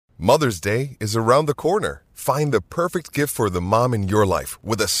Mother's Day is around the corner. Find the perfect gift for the mom in your life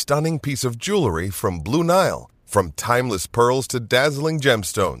with a stunning piece of jewelry from Blue Nile. From timeless pearls to dazzling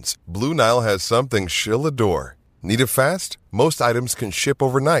gemstones, Blue Nile has something she'll adore. Need it fast? Most items can ship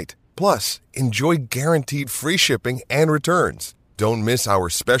overnight. Plus, enjoy guaranteed free shipping and returns. Don't miss our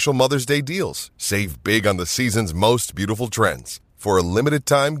special Mother's Day deals. Save big on the season's most beautiful trends. For a limited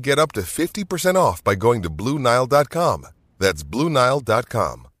time, get up to 50% off by going to BlueNile.com. That's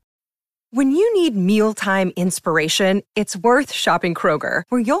BlueNile.com. When you need mealtime inspiration, it's worth shopping Kroger,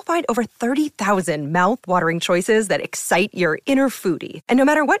 where you'll find over 30,000 mouth-watering choices that excite your inner foodie. And no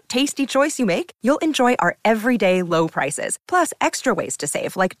matter what tasty choice you make, you'll enjoy our everyday low prices, plus extra ways to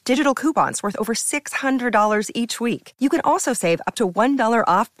save, like digital coupons worth over $600 each week. You can also save up to $1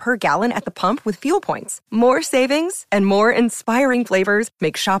 off per gallon at the pump with fuel points. More savings and more inspiring flavors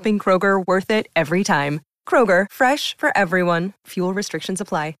make shopping Kroger worth it every time. Kroger, fresh for everyone. Fuel restrictions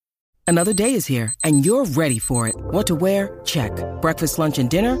apply. Another day is here, and you're ready for it. What to wear? Check. Breakfast, lunch, and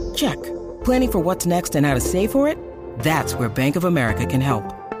dinner? Check. Planning for what's next and how to save for it? That's where Bank of America can help.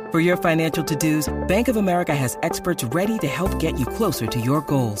 For your financial to-dos, Bank of America has experts ready to help get you closer to your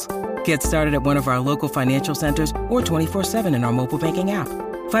goals. Get started at one of our local financial centers or 24/7 in our mobile banking app.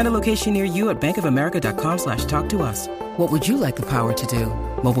 Find a location near you at bankofamerica.com/talktous. What would you like the power to do?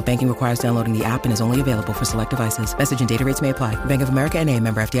 Mobile banking requires downloading the app and is only available for select devices. Message and data rates may apply. Bank of America N.A.,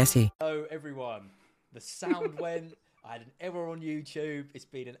 member FDIC. Hello, everyone. The sound went. I had an error on YouTube. It's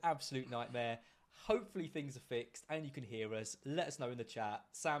been an absolute nightmare. Hopefully things are fixed and you can hear us. Let us know in the chat.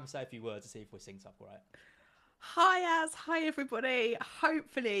 Sam, say a few words to see if we're synced up all right. Hi, Az. Hi, everybody.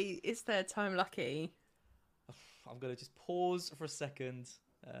 Hopefully it's third time lucky. I'm going to just pause for a second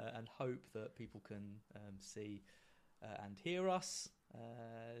and hope that people can see and hear us.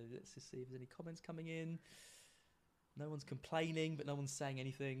 Let's just see if there's any comments coming in. No one's complaining, but no one's saying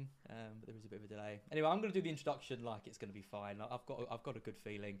anything. But there is a bit of a delay. Anyway, I'm going to do the introduction like it's going to be fine. I've got a good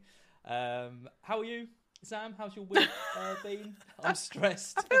feeling. How are you, Sam? How's your week been? I'm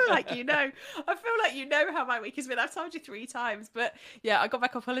stressed. I feel like you know how my week has been. I've told you 3 times, but yeah, I got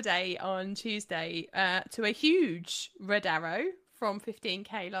back off holiday on Tuesday to a huge red arrow from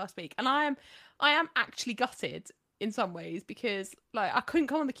 15k last week, and I am actually gutted in some ways because like I couldn't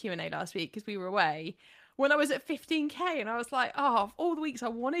come on the Q&A last week because we were away when I was at 15k, and I was like, oh, of all the weeks I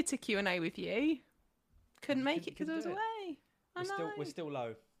wanted to Q&A with you, couldn't make it because I was away. We're still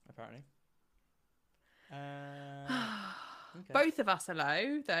low apparently. Okay. Both of us are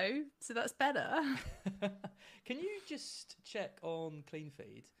low though, so that's better. Can you just check on Clean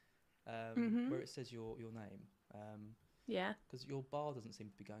Feed where it says your name? Yeah, because your bar doesn't seem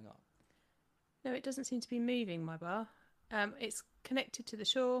to be going up. No, it doesn't seem to be moving, my bar. It's connected to the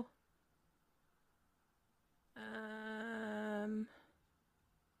shore.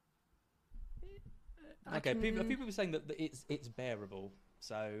 Okay, people are saying that it's bearable.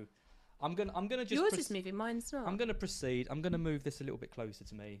 So I'm gonna just yours is moving, mine's not. I'm gonna proceed. I'm gonna move this a little bit closer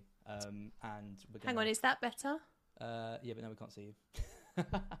to me. And we're gonna... Hang on, is that better? Yeah, but now we can't see you.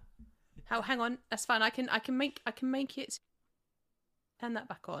 Hang on, that's fine. I can make it. Turn that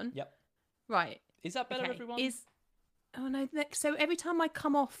back on. Yep. Right. Is that better, everyone? Oh no. So every time I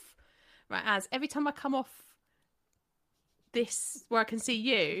come off, every time I come off this where I can see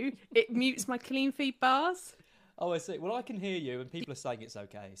you, it mutes my Clean Feed bars. Oh, I see. Well, I can hear you, and people are saying it's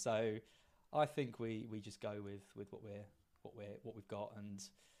okay. So I think we just go with what we've got, and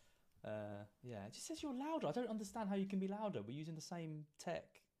yeah, it just says you're louder. I don't understand how you can be louder. We're using the same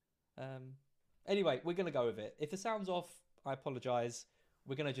tech. Anyway, we're gonna go with it. If the sound's off, I apologise.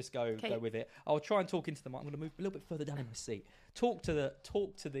 We're gonna just go with it. I'll try and talk into the mic. I'm gonna move a little bit further down in my seat. Talk to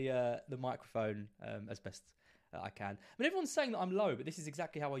the microphone as best I can. I mean, everyone's saying that I'm low, but this is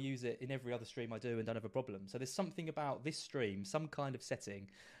exactly how I use it in every other stream I do and don't have a problem. So there's something about this stream, some kind of setting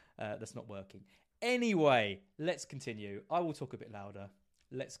that's not working. Anyway, let's continue. I will talk a bit louder.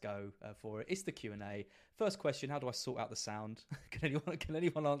 Let's go for it. It's the Q&A. First question: how do I sort out the sound? Can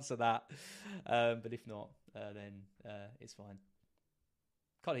anyone answer that? But if not, then it's fine.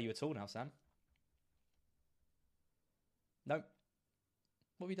 Can't hear you at all now, Sam. No.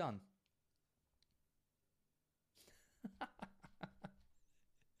 What have you done?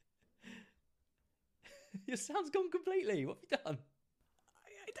 Your sound's gone completely. What have you done?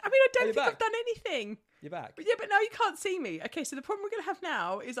 I mean, I don't think I've done anything. You're back. But yeah, but now you can't see me. Okay, so the problem we're going to have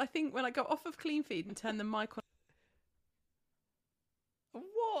now is I think when I go off of Clean Feed and turn the mic on.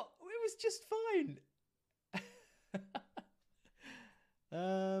 What? It was just fine.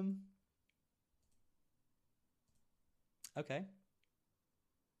 Okay.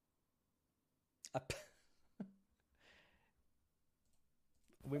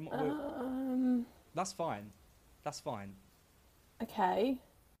 That's fine. That's fine. Okay.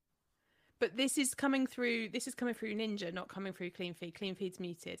 But this is coming through Ninja, not coming through Clean Feed. Clean Feed's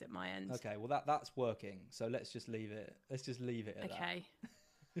muted at my end. Okay, well that's working. So let's just leave it. Let's just leave it at okay.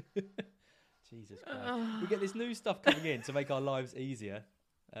 that. Jesus Christ. We get this new stuff coming in to make our lives easier.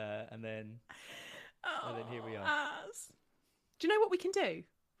 And then here we are. Do you know what we can do?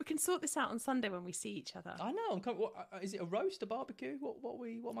 We can sort this out on Sunday when we see each other. I know. Is it a roast, a barbecue? What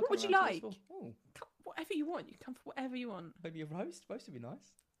would you like? Whatever you want. You come for whatever you want. Maybe a roast. Roast would be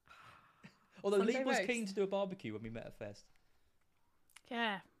nice. Although Sunday Lee was roast. keen to do a barbecue when we met at Fest.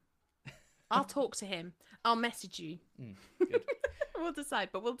 Yeah. I'll talk to him. I'll message you. Good. We'll decide,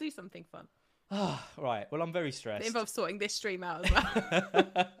 but we'll do something fun. Right. Well, I'm very stressed. It involves sorting this stream out as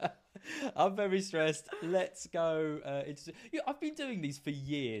well. I'm very stressed. Let's go. I've been doing these for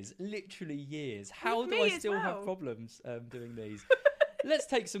years, literally years. How do I still have problems doing these? Let's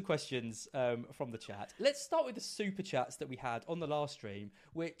take some questions from the chat. Let's start with the super chats that we had on the last stream,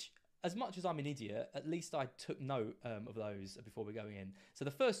 which, as much as I'm an idiot, at least I took note of those before we're going in. So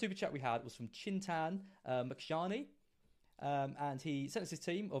the first super chat we had was from Chintan Makshani. And he sent us his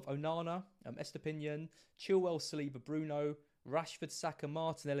team of Onana, Estepinian, Chilwell, Saliba, Bruno, Rashford, Saka,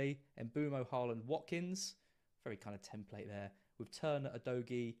 Martinelli, Mbeumo, Haaland, Watkins. Very kind of template there. With Turner,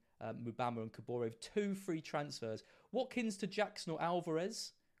 Adogi, Mubama and Kabore. 2 free transfers. Watkins to Jackson or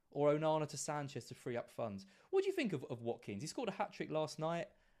Alvarez, or Onana to Sanchez to free up funds. What do you think of Watkins? He scored a hat-trick last night.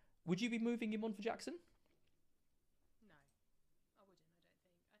 Would you be moving him on for Jackson? No, I wouldn't,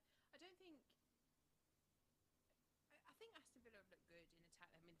 I don't think. I think Aston Villa have looked good in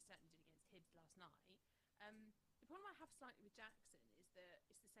attack. I mean, they certainly did against Hibs last night. The problem I have slightly with Jackson is that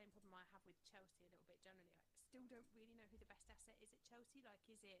it's the same problem I have with Chelsea a little bit generally. I still don't really know who the best asset is at Chelsea. Like,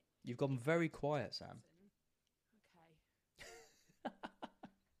 is it... You've gone very quiet, Sam. Okay.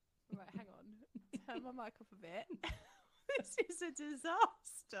 Right, hang on. Turn my mic off a bit. This is a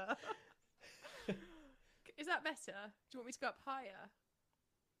disaster. Is that better? Do you want me to go up higher?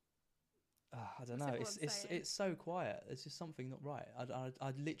 I don't know. It's so quiet. There's just something not right.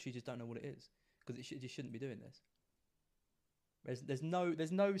 I literally just don't know what it is, because you shouldn't be doing this. There's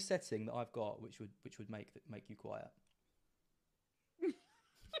no setting that I've got which would make you quiet.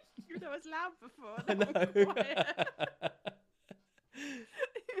 You know, I was loud before. I know.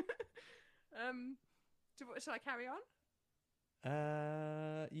 Shall I carry on?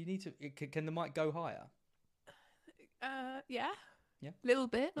 You need to. Can the mic go higher? Yeah. Yeah. Little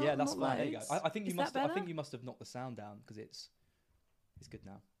bit. Yeah, that's fine. There you go. I think you must have knocked the sound down, because it's good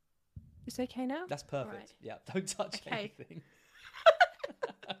now. It's okay now? That's perfect. Right. Yeah, don't touch anything.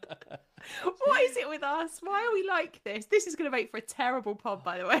 What is it with us? Why are we like this? This is going to make for a terrible pod,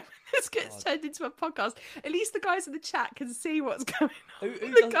 by the way. This gets turned into a podcast. At least the guys in the chat can see what's going on.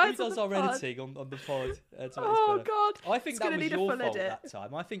 Who does our editing on the pod? Oh, God. I think that was your fault that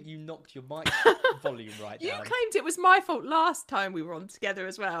time. I think you knocked your mic volume right down. You claimed it was my fault last time we were on together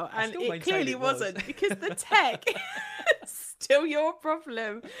as well. And it clearly wasn't, because the tech... Still your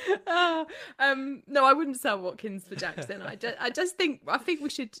problem. No, I wouldn't sell Watkins for Jackson. I think we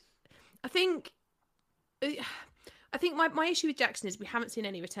should. I think my issue with Jackson is we haven't seen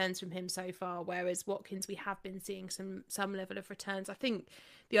any returns from him so far, whereas Watkins we have been seeing some level of returns. I think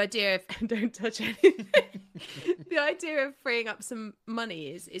the idea of don't touch anything, the idea of freeing up some money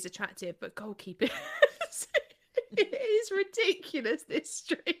is attractive, but goalkeeping it is ridiculous. This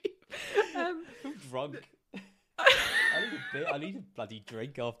stream. I'm drunk. I need a bloody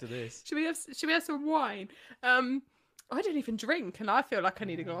drink after this. Should we have some wine? I don't even drink, and I feel like I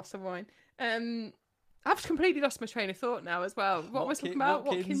need a glass of wine. I've completely lost my train of thought now as well. What was talking about?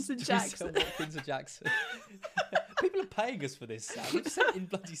 Watkins and Jackson. Watkins and Jackson. People are paying us for this, Sam. We've sent in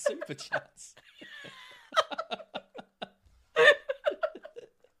bloody super chats. I've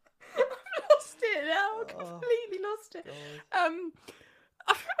lost it now. Completely lost it.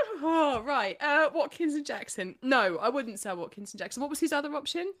 Oh, right. Watkins and Jackson. No, I wouldn't sell Watkins and Jackson. What was his other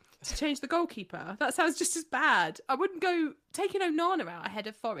option? To change the goalkeeper? That sounds just as bad. I wouldn't go... Taking Onana out ahead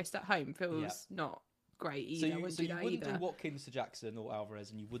of Forest at home feels not great either. So you wouldn't do Watkins to Jackson or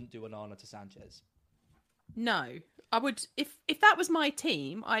Alvarez, and you wouldn't do Onana to Sanchez? No. I would... If that was my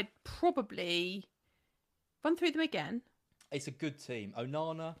team, I'd probably... Run through them again. It's a good team.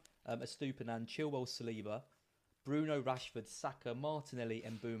 Onana, Estupinan, Chilwell, Saliba... Bruno, Rashford, Saka, Martinelli,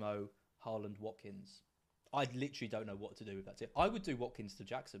 Mbeumo, Haaland, Watkins. I literally don't know what to do with that team. I would do Watkins to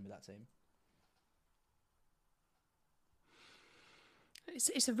Jackson with that team.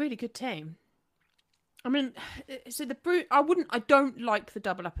 It's a really good team. I mean, so I don't like the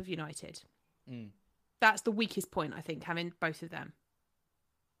double up of United. That's the weakest point, I think, having both of them.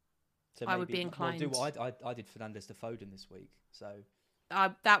 So I would maybe be inclined. Well, do what I did Fernandes to Foden this week. So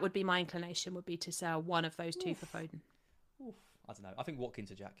that would be my inclination. Would be to sell one of those two for Foden. oof, I don't know. I think Watkins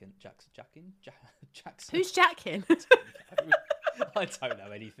to Jackson. Who's Jackin? I don't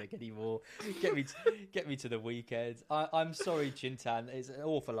know anything anymore. Get me to the weekend. I'm sorry, Chintan. It's an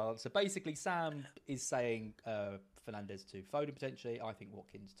awful answer. Basically, Sam is saying Fernandes to Foden potentially. I think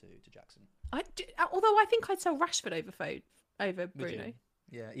Watkins to Jackson. Although I think I'd sell Rashford over Bruno.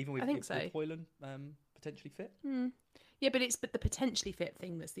 Yeah, even with with Højlund potentially fit. Yeah, but it's the potentially fit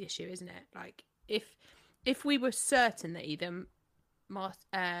thing that's the issue, isn't it? Like if we were certain that either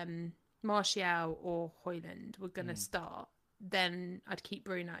Martial or Højlund were going to start, then I'd keep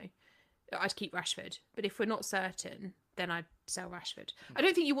Bruno. I'd keep Rashford. But if we're not certain, then I'd sell Rashford. I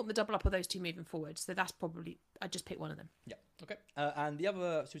don't think you want the double up of those two moving forward, so that's probably... I'd just pick one of them. Yeah, okay. And the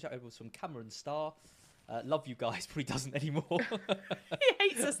other super chat was from Cameron Starr. Love you guys, but he doesn't anymore. He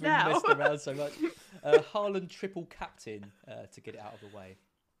hates us now. We messed around so much. Haaland triple captain to get it out of the way.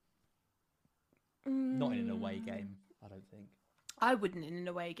 Not in an away game, I don't think. I wouldn't in an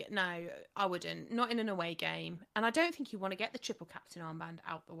away game. No, I wouldn't. Not in an away game. And I don't think you want to get the triple captain armband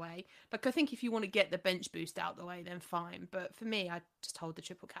out the way. Like, I think if you want to get the bench boost out the way, then fine. But for me, I just hold the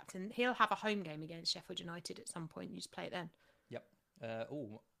triple captain. He'll have a home game against Sheffield United at some point. You just play it then. Yep.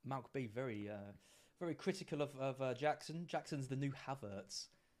 Malk B, very critical of Jackson. Jackson's the new Havertz.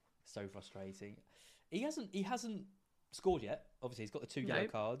 So frustrating. He hasn't scored yet. Obviously, he's got the two yellow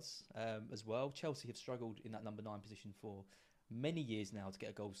cards as well. Chelsea have struggled in that number 9 position for many years now to get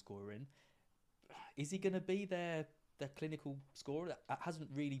a goal scorer in. Is he going to be their clinical scorer? That hasn't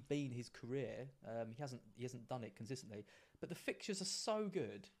really been his career. He hasn't done it consistently. But the fixtures are so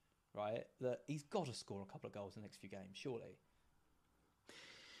good, right, that he's got to score a couple of goals in the next few games, surely.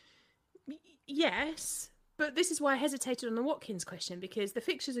 Yes, but this is why I hesitated on the Watkins question, because the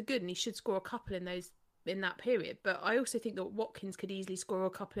fixtures are good and he should score a couple in that period. But I also think that Watkins could easily score a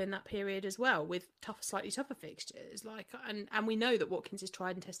couple in that period as well, with slightly tougher fixtures. And we know that Watkins is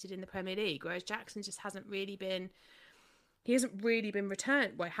tried and tested in the Premier League, whereas Jackson just hasn't really been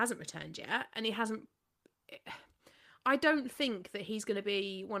returned. Well, he hasn't returned yet, and he hasn't. I don't think that he's going to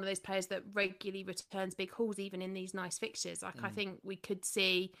be one of those players that regularly returns big hauls, even in these nice fixtures. I think we could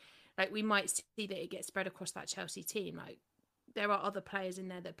see, we might see that it gets spread across that Chelsea team. There are other players in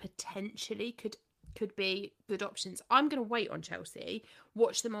there that potentially could be good options. I'm going to wait on Chelsea,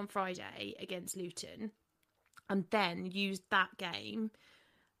 watch them on Friday against Luton, and then use that game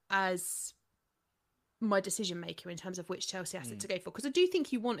as my decision maker in terms of which Chelsea asset to go for. Because I do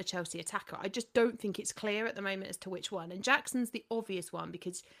think you want a Chelsea attacker. I just don't think it's clear at the moment as to which one. And Jackson's the obvious one,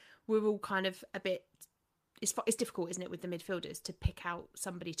 because we're all kind of a bit... It's difficult, isn't it, with the midfielders to pick out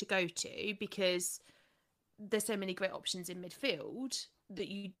somebody to go to, because there's so many great options in midfield that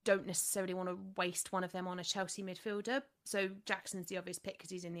you don't necessarily want to waste one of them on a Chelsea midfielder. So Jackson's the obvious pick because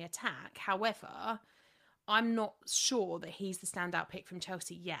he's in the attack. However, I'm not sure that he's the standout pick from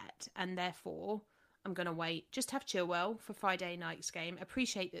Chelsea yet, and therefore I'm going to wait. Just have Chilwell for Friday night's game.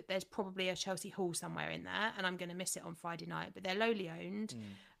 Appreciate that there's probably a Chelsea haul somewhere in there, and I'm going to miss it on Friday night, but they're lowly owned,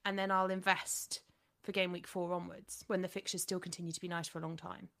 and then I'll invest for game week 4 onwards when the fixtures still continue to be nice for a long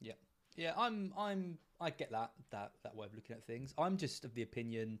time. Yeah, I get that way of looking at things. I'm just of the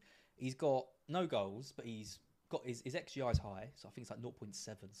opinion he's got no goals, but he's got his XGI is high, so I think it's like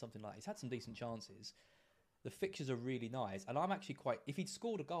 0.7, something like that. He's had some decent chances. The fixtures are really nice, and I'm actually if he'd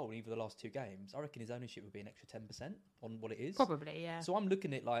scored a goal in either of the last 2 games, I reckon his ownership would be an extra 10% on what it is. Probably, yeah. So I'm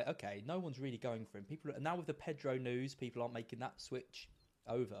looking at okay, no one's really going for him. Now with the Pedro news, people aren't making that switch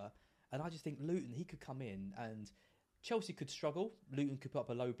over, and I just think Luton, he could come in and Chelsea could struggle. Luton could put up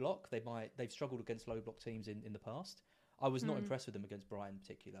a low block. They've struggled against low block teams in the past. I was not impressed with them against Brighton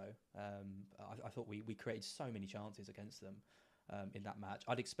particularly, though. I thought we created so many chances against them in that match.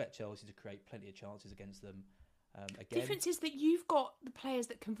 I'd expect Chelsea to create plenty of chances against them again. The difference is that you've got the players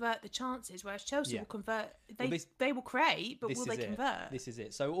that convert the chances, whereas Chelsea will convert. They will create, but will they convert? This is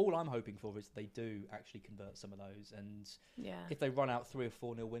it. So all I'm hoping for is they do actually convert some of those. And if they run out 3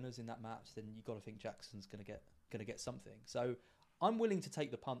 or 4-0 winners in that match, then you've got to think Jackson's going to get something. So I'm willing to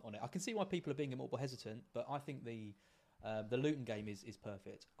take the punt on it. I can see why people are being a little bit hesitant, but I think the Luton game is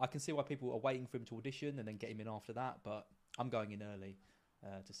perfect. I can see why people are waiting for him to audition and then get him in after that, but I'm going in early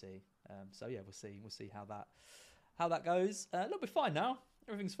to see. So yeah, we'll see how that goes. Look, we're fine now.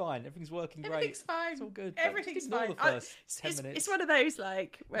 Everything's fine. Everything's working great. Everything's fine. It's all good. Everything's Ignore fine. the first 10 minutes. It's one of those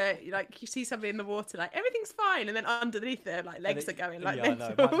like where like you see somebody in the water, like everything's fine, and then underneath their like legs are going like yeah,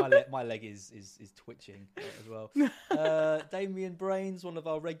 mental. I know. My leg is twitching as well. Damien Brains, one of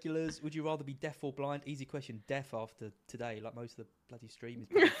our regulars. Would you rather be deaf or blind? Easy question. Deaf after today, like most of the bloody stream is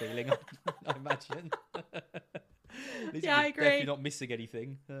probably feeling. I imagine. Yeah, I agree. Deaf, you're not missing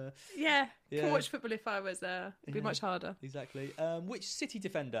anything. Yeah, can watch football if I was it'd be much harder. Exactly. Which City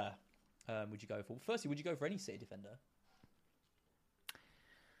defender would you go for? Firstly, would you go for any City defender?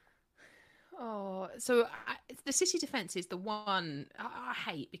 Oh, so the City defence is the one I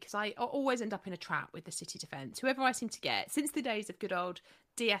hate because I always end up in a trap with the City defence. Whoever I seem to get, since the days of good old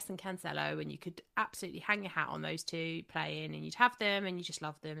Diaz and Cancelo, and you could absolutely hang your hat on those two playing, and you'd have them, and you just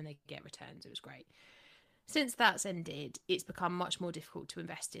love them, and they get returns. It was great. Since that's ended, it's become much more difficult to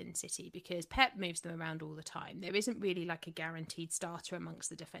invest in City because Pep moves them around all the time. There isn't really like a guaranteed starter amongst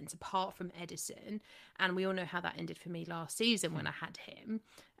the defence apart from Edison. And we all know how that ended for me last season when I had him.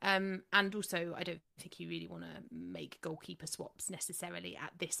 And also, I don't think you really want to make goalkeeper swaps necessarily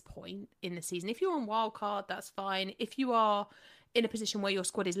at this point in the season. If you're on wildcard, that's fine. If you are in a position where your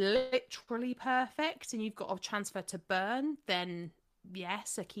squad is literally perfect and you've got a transfer to burn, then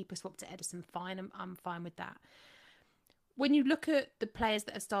yes, a keeper swap to Edison, fine. I'm fine with that. When you look at the players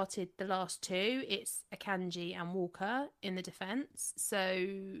that have started the last two, it's Akanji and Walker in the defence. So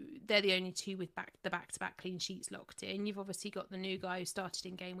they're the only two with the back-to-back clean sheets locked in. You've obviously got the new guy who started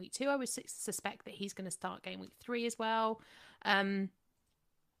in game week 2. I would suspect that he's going to start game week 3 as well.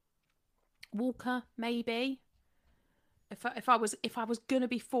 Walker, maybe. If I was gonna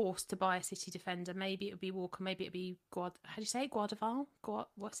be forced to buy a City defender, maybe it would be Walker, maybe it'd be how do you say it? Guardiol?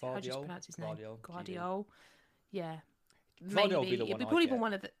 How do you pronounce his name? Guardiol. Yeah. Maybe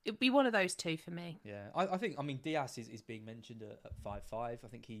it'd be one of those two for me. Yeah, I think Diaz is being mentioned at 5-5. I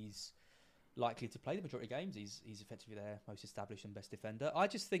think he's likely to play the majority of games. He's effectively their most established and best defender. I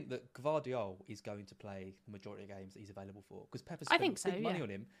just think that Gvardiol is going to play the majority of games that he's available for because Pepper's spent big money on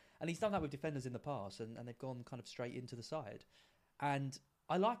him, and he's done that with defenders in the past, and they've gone kind of straight into the side. And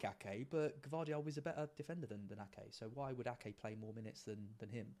I like Ake, but Gvardiol is a better defender than Ake, so why would Ake play more minutes than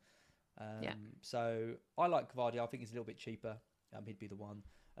him? So I like Gvardiol. I think he's a little bit cheaper. He'd be the one.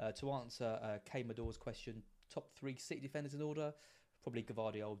 To answer K Mador's question, top 3 City defenders in order. Probably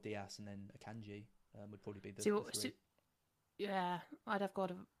Gvardiol, Diaz, and then Akanji would probably be the three. Yeah, I'd have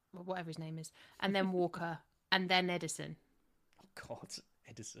got whatever his name is, and then Walker, and then Edison. Oh God,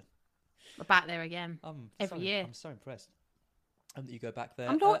 Edison! We're back there again. Every year. I'm so impressed. And that you go back there.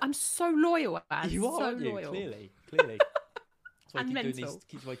 I'm so loyal. You are, so aren't you? loyal. Clearly. That's why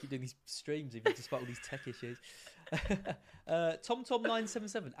I keep doing these streams, even despite all these tech issues.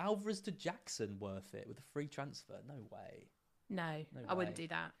 TomTom977, Alvarez to Jackson, worth it with a free transfer? No way. No, I wouldn't do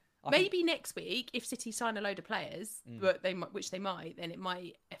that. I Maybe think next week, if City sign a load of players, but which they might, then it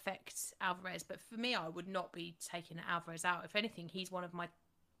might affect Alvarez. But for me, I would not be taking Alvarez out. If anything, he's one of my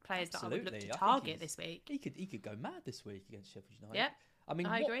players that I would look to target this week. He could go mad this week against Sheffield United. Yeah,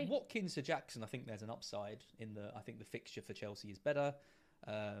 I agree. Watkins to Jackson, I think there's an upside in I think the fixture for Chelsea is better.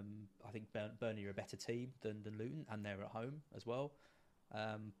 I think Burnley are a better team than Luton, and they're at home as well.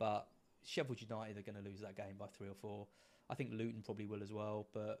 But Sheffield United are going to lose that game by 3 or 4. I think Luton probably will as well,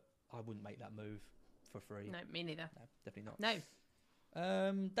 but I wouldn't make that move for free. No, me neither. No, definitely not.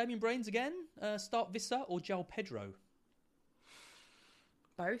 No. Damien Brains again. Start Vissa or João Pedro?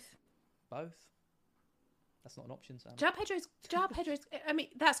 Both. That's not an option, Sam. João Pedro's. I mean,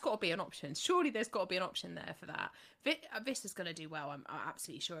 that's got to be an option. Surely there's got to be an option there for that. Vissa's going to do well. I'm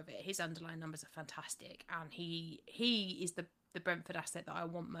absolutely sure of it. His underlying numbers are fantastic, and he is the Brentford asset that I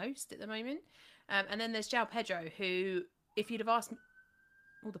want most at the moment. And then there's João Pedro, who, if you'd have asked me...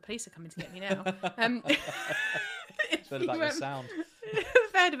 the police are coming to get me now. Heard about your sound.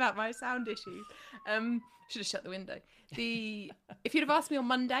 Heard about my sound issues. Should have shut the window. If you'd have asked me on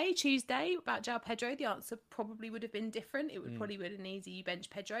Monday, Tuesday about João Pedro, the answer probably would have been different. It would probably be an easy bench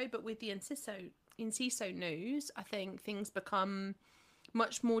Pedro. But with the Enciso news, I think things become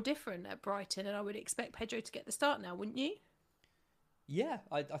much more different at Brighton, and I would expect Pedro to get the start now, wouldn't you? Yeah,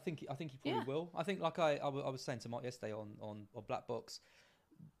 I think he probably will. I think, like I was saying to Mark yesterday on Black Box,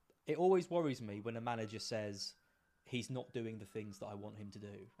 it always worries me when a manager says he's not doing the things that I want him to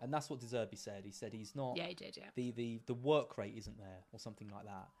do, and that's what De Zerbi said. He said he's not. Yeah, he did. Yeah. The work rate isn't there, or something like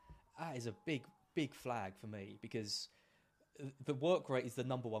that. That is a big flag for me, because the work rate is the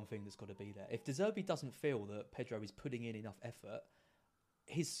number one thing that's got to be there. If De Zerbi doesn't feel that Pedro is putting in enough effort,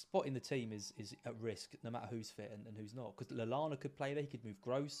 his spot in the team is at risk, no matter who's fit and who's not. Because Lallana could play there, he could move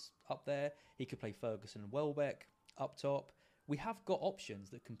Gross up there, he could play Ferguson and Welbeck up top. we have got options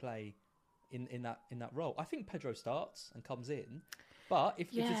that can play in that role. I think Pedro starts and comes in, but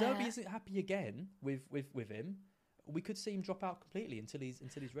if De Zerbi isn't happy again with him, we could see him drop out completely until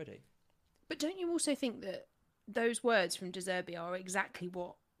he's ready. But don't you also think that those words from De Zerbi are exactly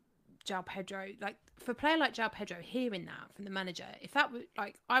what João Pedro, like for a player like João Pedro, hearing that from the manager, if that would,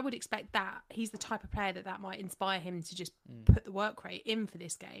 like, I would expect that he's the type of player that might inspire him to just put the work rate in for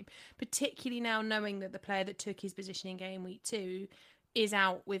this game, particularly now knowing that the player that took his position in game week 2 is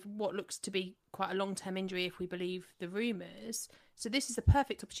out with what looks to be quite a long-term injury if we believe the rumours. So this is a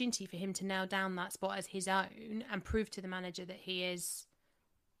perfect opportunity for him to nail down that spot as his own and prove to the manager that he is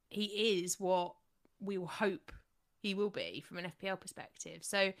what we will hope he will be from an FPL perspective.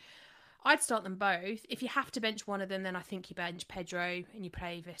 So I'd start them both. If you have to bench one of them, then I think you bench Pedro and you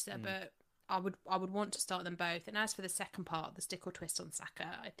play Vista. But I would want to start them both. And as for the second part, the stick or twist on Saka,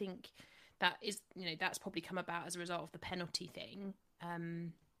 I think that is, that's probably come about as a result of the penalty thing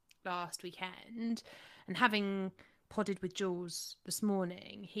last weekend. And having podded with Jules this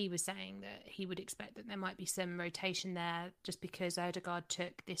morning, he was saying that he would expect that there might be some rotation there. Just because Odegaard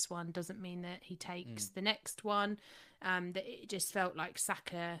took this one doesn't mean that he takes the next one. That it just felt like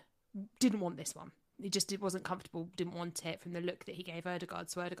Saka didn't want this one. It wasn't comfortable, didn't want it from the look that he gave Odegaard,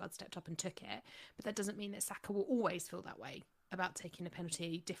 so Odegaard stepped up and took it. But that doesn't mean that Saka will always feel that way about taking a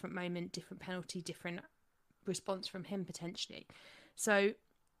penalty. Different moment, different penalty, different response from him potentially. So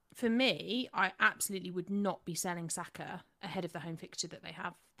for me, I absolutely would not be selling Saka ahead of the home fixture that they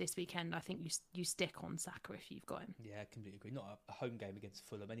have this weekend. I think you stick on Saka if you've got him. Yeah, I completely agree. Not a home game against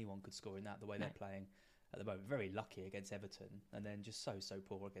Fulham. Anyone could score in that, the way they're playing at the moment. Very lucky against Everton, and then just so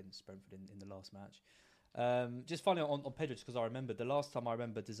poor against Brentford in the last match. Just finally on Pedro, just because I remember the last time I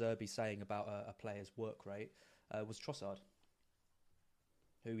remember De Zerbi saying about a player's work rate was Trossard,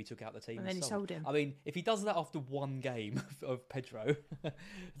 who he took out the team and then he sold him. I mean, if he does that after one game of Pedro,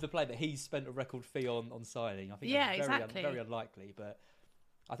 the player that he's spent a record fee on signing, I think that's very unlikely. But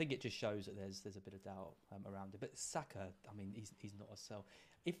I think it just shows that there's a bit of doubt around it. But Saka, I mean, he's not a sell.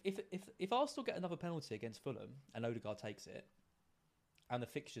 If Arsenal get another penalty against Fulham and Odegaard takes it, and the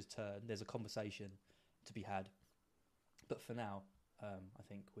fixtures turn, there's a conversation to be had. But for now, I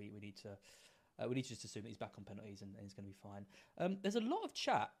think we need to just assume that he's back on penalties and he's going to be fine. There's a lot of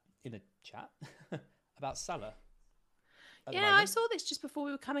chat in the chat about Salah. Yeah, I saw this just before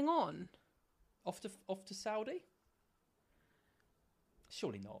we were coming on. Off to Saudi?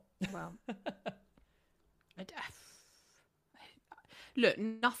 Surely not. Well, look,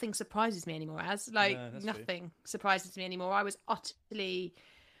 nothing surprises me anymore. Nothing surprises me anymore. I was utterly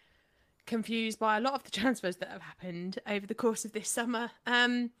confused by a lot of the transfers that have happened over the course of this summer.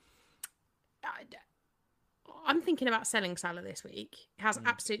 I'm thinking about selling Salah this week. It has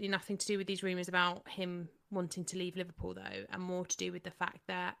absolutely nothing to do with these rumours about him wanting to leave Liverpool, though, and more to do with the fact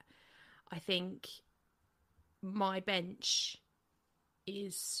that I think my bench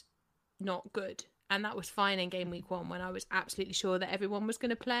is not good. And that was fine in game week 1 when I was absolutely sure that everyone was going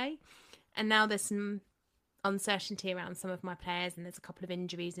to play. And now there's some uncertainty around some of my players, and there's a couple of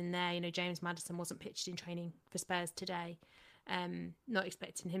injuries in there. James Maddison wasn't pitched in training for Spurs today. Not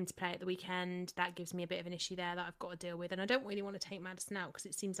expecting him to play at the weekend. That gives me a bit of an issue there that I've got to deal with. And I don't really want to take Maddison out because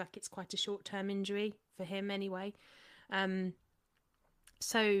it seems like it's quite a short-term injury for him anyway.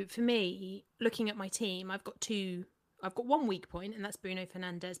 So for me, looking at my team, I've got one weak point, and that's Bruno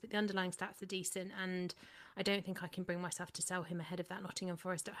Fernandes, but the underlying stats are decent, and I don't think I can bring myself to sell him ahead of that Nottingham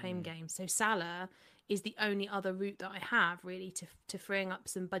Forest at home game. So Salah is the only other route that I have, really, to freeing up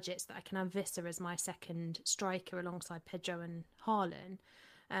some budgets that I can have Vista as my second striker alongside Pedro and Haaland,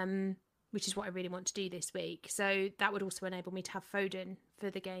 which is what I really want to do this week. So that would also enable me to have Foden for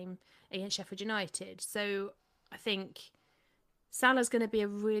the game against Sheffield United. So I think Salah's going to be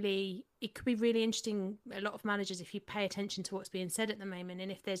it could be really interesting. A lot of managers, if you pay attention to what's being said at the moment,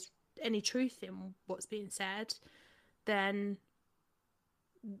 and if there's any truth in what's being said, then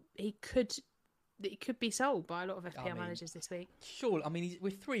it could be sold by a lot of FPL managers this week. Sure. I mean, we're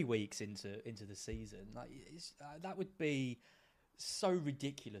 3 weeks into the season. That would be so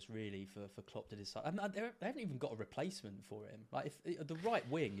ridiculous, really, for Klopp to decide. I mean, they haven't even got a replacement for him. Like, if the right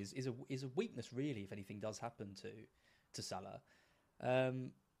wing is a weakness, really, if anything does happen to Salah.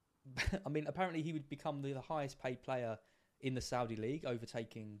 I mean, apparently he would become the highest paid player in the Saudi league,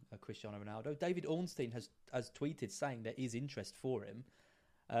 overtaking Cristiano Ronaldo. David Ornstein has tweeted saying there is interest for him.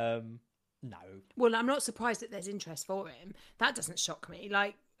 No. Well, I'm not surprised that there's interest for him. That doesn't shock me.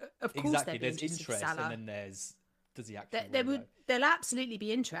 Like, of course, exactly. There's interest, and then does he actually? There'll absolutely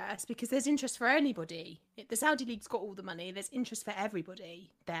be interest because there's interest for anybody. The Saudi league's got all the money. There's interest for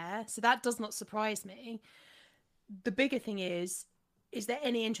everybody there, so that does not surprise me. the bigger thing is there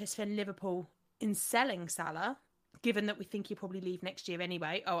any interest in Liverpool in selling Salah, given that we think he'll probably leave next year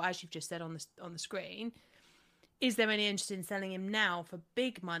anyway? Oh, as you've just said on the screen, is there any interest in selling him now for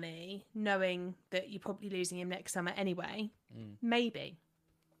big money, knowing that you're probably losing him next summer anyway? Maybe.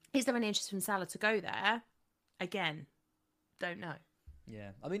 Is there any interest in Salah to go there? Again, don't know.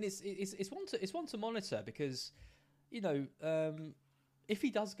 Yeah, I mean it's one to monitor because, if he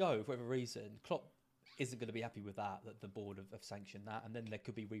does go for whatever reason, Klopp isn't going to be happy with that the board have sanctioned that, and then there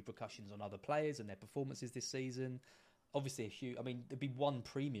could be repercussions on other players and their performances this season. Obviously, there'd be one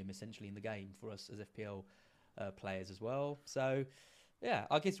premium essentially in the game for us as FPL players as well. So, yeah,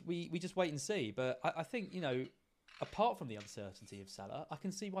 I guess we just wait and see. But I think, apart from the uncertainty of Salah, I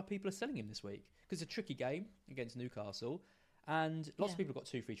can see why people are selling him this week because it's a tricky game against Newcastle. And lots of people have got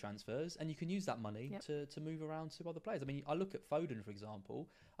 2 free transfers, and you can use that money to move around to other players. I mean, I look at Foden, for example.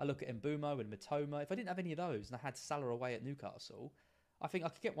 I look at Mbumo and Mitoma. If I didn't have any of those and I had Salah away at Newcastle, I think I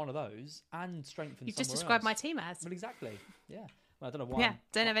could get one of those and strengthen You've somewhere just described else. my team as. Well, exactly. Yeah. Well, I don't know why. Yeah,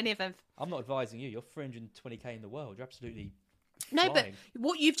 don't have any of them. I'm not advising you. You're 320k in the world. You're absolutely No, flying. but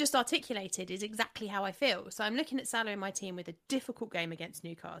what you've just articulated is exactly how I feel. So I'm looking at Salah in my team with a difficult game against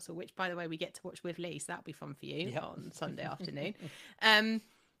Newcastle, which, by the way, we get to watch with Lee, so that'll be fun for you on Sunday afternoon.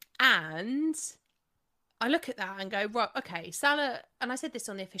 And I look at that and go, right, okay, Salah, and I said this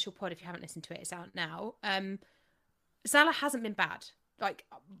on the official pod, if you haven't listened to it, it's out now. Salah hasn't been bad. Like,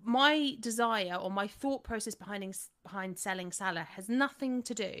 my desire or my thought process behind selling Salah has nothing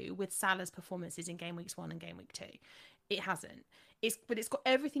to do with Salah's performances in game weeks 1 and game week 2. It hasn't. But it's got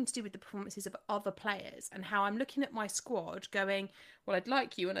everything to do with the performances of other players and how I'm looking at my squad going, well, I'd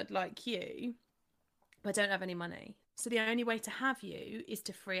like you and I'd like you, but I don't have any money. So the only way to have you is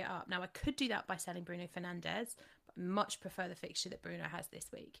to free it up. Now, I could do that by selling Bruno Fernandes, but I much prefer the fixture that Bruno has this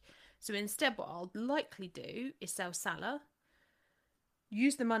week. So instead, what I'll likely do is sell Salah,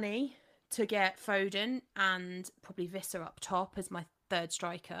 use the money to get Foden and probably Visser up top as my third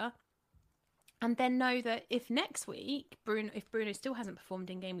striker. And then know that if next week, if Bruno still hasn't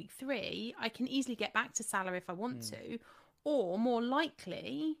performed in game week 3, I can easily get back to Salah if I want to. Or more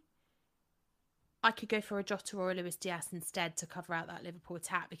likely, I could go for a Jota or a Luis Diaz instead to cover out that Liverpool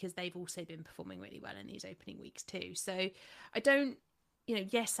attack because they've also been performing really well in these opening weeks too. So I don't,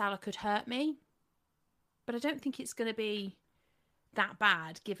 yes, Salah could hurt me, but I don't think it's going to be that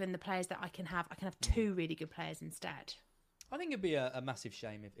bad given the players that I can have. I can have 2 really good players instead. I think it'd be a massive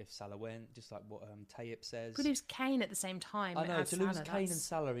shame if Salah went, just like what Tayyip says. Could lose Kane at the same time. I know, to lose Salah, Kane and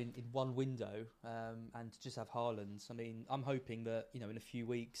Salah in one window and to just have Haaland. I mean, I'm hoping that, in a few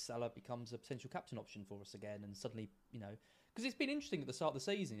weeks, Salah becomes a potential captain option for us again. And suddenly, because it's been interesting at the start of the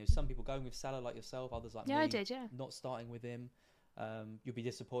season. Some people going with Salah like yourself, others like me. I did, not starting with him. You'll be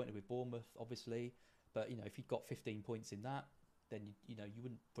disappointed with Bournemouth, obviously. But, if you've got 15 points in that, then, you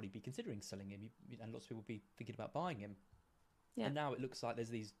wouldn't probably be considering selling him. And lots of people would be thinking about buying him. Yeah. And now it looks like there's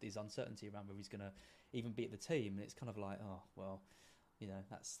these uncertainty around whether he's going to even be at the team, and it's kind of like, oh well,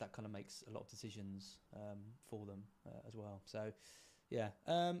 that kind of makes a lot of decisions for them as well. So, yeah,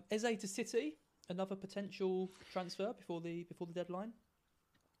 Eze to City, another potential transfer before the deadline.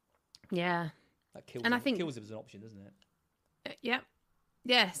 Yeah, that kills. And him. I think kills him as an option, doesn't it? Yeah.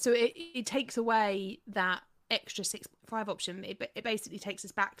 So it takes away that extra 6.5 option. It basically takes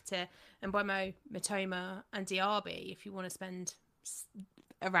us back to Mbumo, Mitoma and Diaby if you want to spend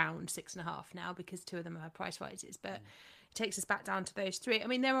around 6.5 now because 2 of them are price rises, but it takes us back down to those 3. I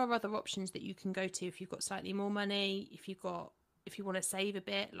mean, there are other options that you can go to if you've got slightly more money, if you want to save a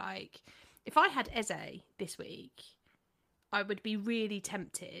bit. Like if I had Eze this week, I would be really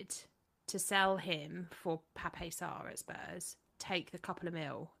tempted to sell him for Pape Sarr at Spurs, take the couple of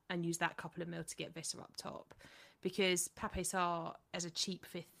mil and use that couple of mil to get Visser up top, because Pape Sarr as a cheap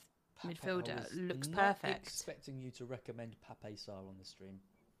 5th midfielder looks perfect. I'm expecting you to recommend Pape Sarr on the stream.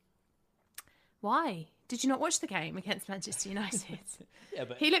 Why? Did you not watch the game against Manchester United? Yeah,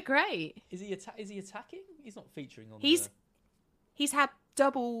 but he looked great. Is he attacking? He's not featuring on. He's had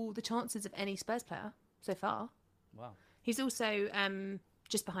double the chances of any Spurs player so far. Wow. He's also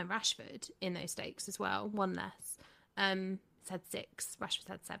just behind Rashford in those stakes as well. 1 less. He's had 6. Rashford's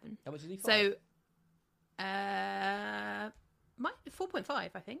had 7. How much is he? 5? So, 4.5, I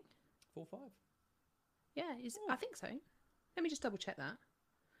think. 4.5. Yeah, I think so. Let me just double check that.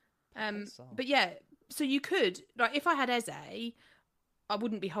 But yeah, so you could, like, if I had Eze, I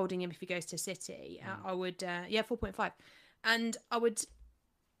wouldn't be holding him if he goes to City. I would, 4.5, and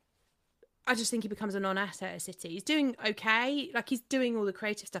I just think he becomes a non-asset at City. He's doing okay. Like, he's doing all the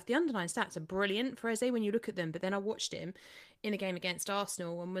creative stuff. The underlying stats are brilliant for Eze when you look at them. But then I watched him in a game against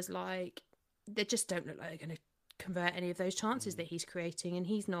Arsenal and was like, they just don't look like they're going to convert any of those chances that he's creating, and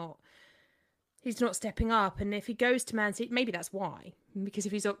he's not stepping up. And if he goes to Man City, maybe that's why, because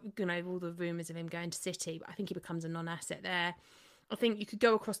if he's all the rumours of him going to City, I think he becomes a non-asset there. I think you could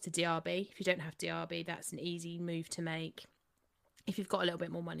go across to Diaby. If you don't have Diaby, that's an easy move to make. If you've got a little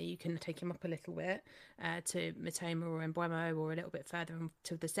bit more money, you can take him up a little bit to Matoma or Mbeumo, or a little bit further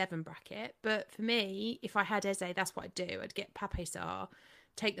to the 7 bracket. But for me, if I had Eze, that's what I'd do. I'd get Pape Sarr,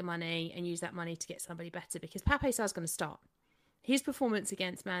 take the money and use that money to get somebody better, because Pape Sarr's going to start. His performance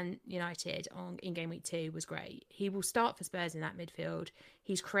against Man United in game week 2 was great. He will start for Spurs in that midfield.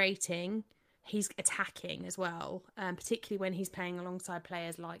 He's creating, he's attacking as well, particularly when he's playing alongside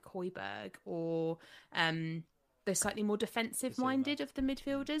players like Højbjerg or the slightly more defensive-minded of the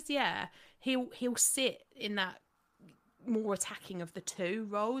midfielders. Yeah, he'll sit in that more attacking of the two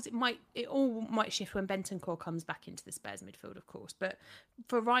roles. It all might shift when Bentancur comes back into the Spurs midfield, of course. But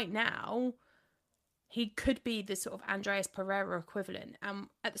for right now, he could be the sort of Andreas Pereira equivalent.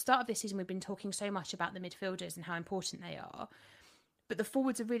 At the start of this season, we've been talking so much about the midfielders and how important they are. But the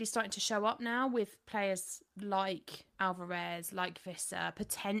forwards are really starting to show up now with players like Alvarez, like Visser,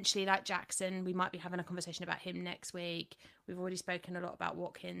 potentially like Jackson. We might be having a conversation about him next week. We've already spoken a lot about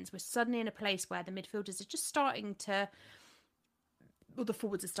Watkins. We're suddenly in a place where the midfielders are just starting to, or the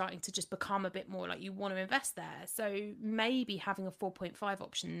forwards are starting to just become a bit more like you want to invest there. So maybe having a 4.5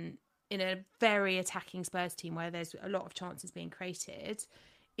 option in a very attacking Spurs team where there's a lot of chances being created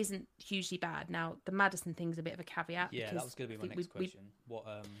isn't hugely bad. Now, the Maddison thing's a bit of a caveat. Yeah, that was going to be my next question. What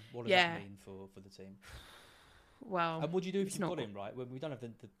does that mean for the team? Well, and what do you do if you've got him, right? Well, we don't have the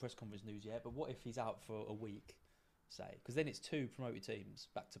press conference news yet, but what if he's out for a week, say? Because then it's 2 promoted teams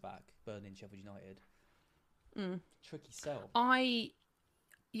back-to-back, Burnley and Sheffield United. Tricky sell.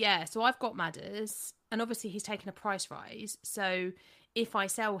 So I've got Madders, and obviously he's taken a price rise. So if I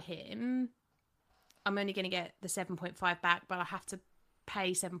sell him, I'm only going to get the 7.5 back, but I have to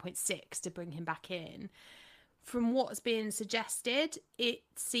pay 7.6 to bring him back in. From what's been suggested, it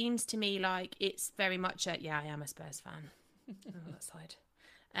seems to me like it's very much I am a Spurs fan on that side.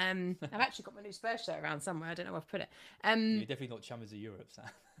 I've actually got my new Spurs shirt around somewhere. I don't know where I've put it. You're definitely not Champions of Europe, Sam.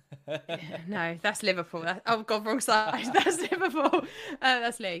 No, that's Liverpool. Oh God, wrong side. That's Liverpool.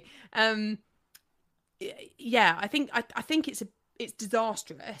 That's League. I think it's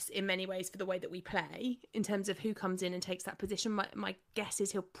disastrous in many ways for the way that we play in terms of who comes in and takes that position. My guess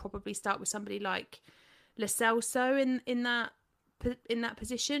is he'll probably start with somebody like Lo Celso in that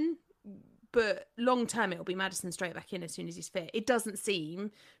position, but long term it'll be Maddison straight back in as soon as he's fit. It doesn't seem,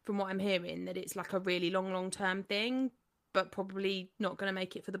 from what I'm hearing, that it's like a really long term thing, but probably not going to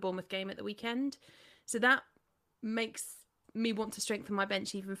make it for the Bournemouth game at the weekend. So that makes me want to strengthen my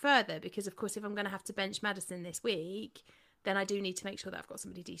bench even further, because of course if I'm going to have to bench Maddison this week, then I do need to make sure that I've got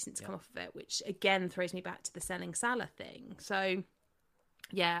somebody decent to come off of it, which again throws me back to the selling Salah thing. So,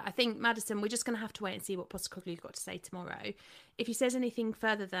 yeah, I think Maddison, we're just going to have to wait and see what Postecoglou's got to say tomorrow. If he says anything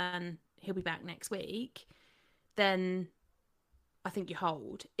further than he'll be back next week, then I think you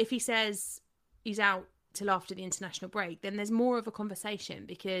hold. If he says he's out till after the international break, then there's more of a conversation,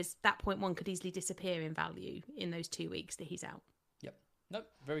 because that 0.1 could easily disappear in value in those 2 weeks that he's out. Nope,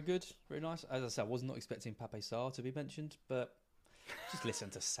 very good, very nice. As I said, I was not expecting Pape Sarr to be mentioned, but just listen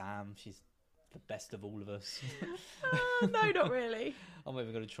to Sam. She's the best of all of us. No, not really. I'm not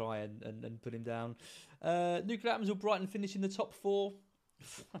even going to try and put him down. Nuclear Atoms or Brighton finish in the top 4?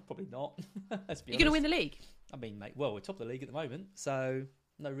 Probably not. Let's be honest. You're going to win the league? I mean, mate, well, we're top of the league at the moment, so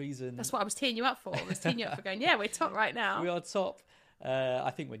no reason. That's what I was teeing you up for. I was teeing you up for going, yeah, we're top right now. We are top.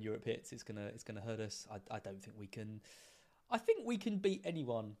 I think when Europe hits, it's gonna hurt us. I don't think we can. I think we can beat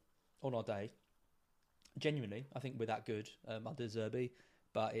anyone on our day. Genuinely, I think we're that good under Zerbi,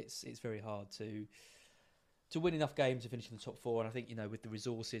 but it's very hard to win enough games to finish in the top 4. And I think, with the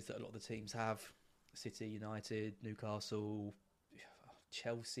resources that a lot of the teams have, City, United, Newcastle,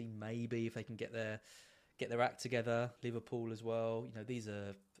 Chelsea, maybe if they can get their act together, Liverpool as well. These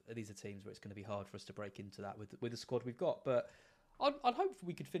are teams where it's going to be hard for us to break into that with the squad we've got. But I'd hope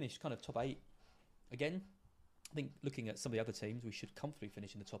we could finish kind of top 8 again. I think looking at some of the other teams, we should comfortably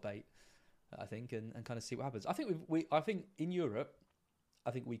finish in the top 8. I think, and kind of see what happens. I think I think in Europe,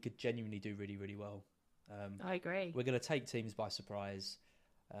 I think we could genuinely do really, really well. I agree. We're going to take teams by surprise.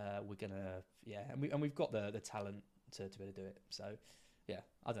 We're going to, and we've got the talent to be able to do it. So, yeah,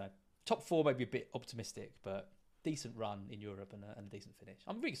 I don't know. Top 4 may be a bit optimistic, but decent run in Europe and a decent finish.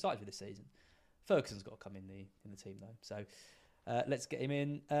 I'm really excited for this season. Ferguson's got to come in the team though. So. Let's get him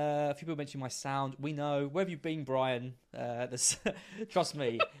in. A few people mentioned my sound. We know. Where have you been, Brian? Trust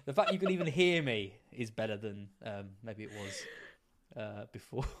me, the fact you can even hear me is better than maybe it was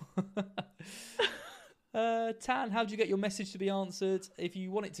before. Tan, how do you get your message to be answered? If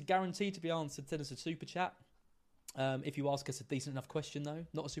you want it to guarantee to be answered, send us a super chat. If you ask us a decent enough question, though,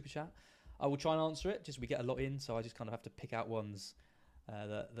 not a super chat, I will try and answer it. Just we get a lot in, so I just kind of have to pick out ones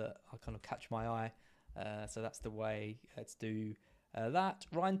that I kind of catch my eye. So that's the way to do that.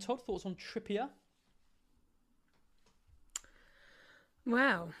 Ryan Todd, thoughts on Trippier?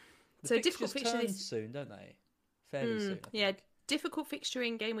 Wow. So fixtures difficult fixture turn soon, don't they? Fairly soon. I Yeah, think. difficult fixture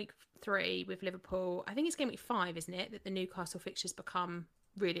in game week 3 with Liverpool. I think it's game week 5, isn't it, that the Newcastle fixtures become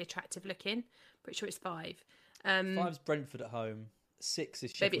really attractive looking. Pretty sure it's 5. 5's Brentford at home. 6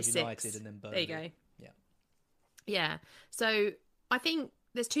 is Sheffield United, and then Burnley. There you go. Yeah. Yeah. So I think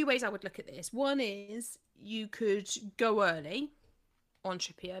there's 2 ways I would look at this. One is you could go early on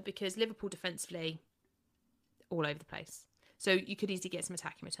Trippier because Liverpool defensively all over the place. So you could easily get some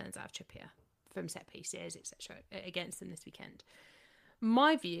attacking returns out of Trippier from set pieces, etc., against them this weekend.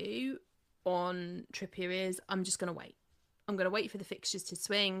 My view on Trippier is I'm just going to wait. I'm going to wait for the fixtures to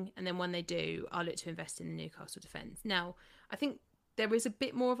swing, and then when they do, I'll look to invest in the Newcastle defence. Now, I think there is a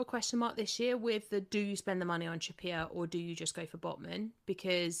bit more of a question mark this year with the do you spend the money on Trippier or do you just go for Botman?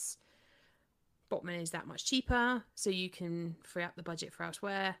 Because Botman is that much cheaper, so you can free up the budget for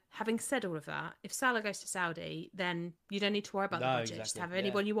elsewhere. Having said all of that, if Salah goes to Saudi, then you don't need to worry about the budget. Exactly. Just have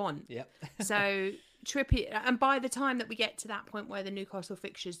anyone you want. Yep. So Trippier, and by the time that we get to that point where the Newcastle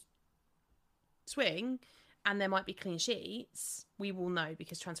fixtures swing and there might be clean sheets, we will know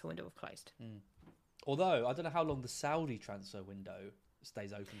because transfer window have closed. Although I don't know how long the Saudi transfer window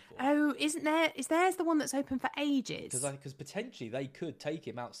stays open for. Oh, isn't there? Is theirs the one that's open for ages? Because potentially they could take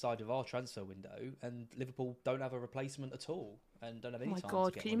him outside of our transfer window, and Liverpool don't have a replacement at all, and don't have any Oh my time.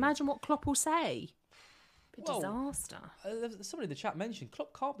 God! Can you imagine what Klopp will say? Disaster. Somebody in the chat mentioned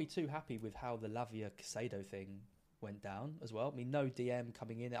Klopp can't be too happy with how the Lavia Casado thing went down as well. I mean, no DM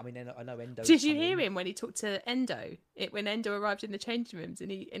coming in. I mean, I know Endo. Did you hear him when he talked to Endo? When Endo arrived in the changing rooms, and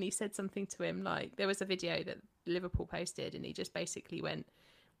he said something to him like there was a video that Liverpool posted, and he just basically went,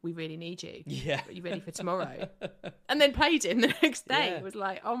 "We really need you. Yeah, are you ready for tomorrow?" And then played him the next day. Yeah. It was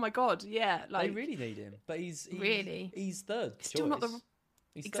like, "Oh my God, yeah!" Like they really need him, but he's really he's third. Still choice. not the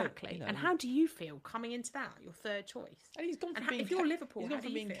He's exactly. Third, you know. And how do you feel coming into that? Your third choice. And he's gone from And being if you're Liverpool, he's how gone do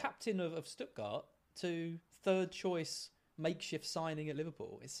from you being feel? captain of Stuttgart to third choice makeshift signing at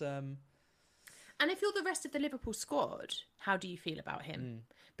Liverpool. It's And if you're the rest of the Liverpool squad, how do you feel about him?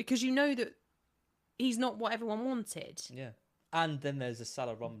 Because you know that he's not what everyone wanted. Yeah. And then there's a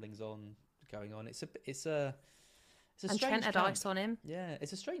Salah rumblings going on. It's a and strange Trent had camp. ice on him. Yeah,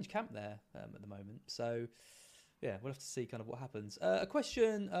 it's a strange camp there at the moment. So yeah, we'll have to see kind of what happens. A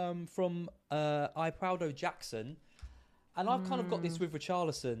question from Iprowdo Jackson. And I've kind of got this with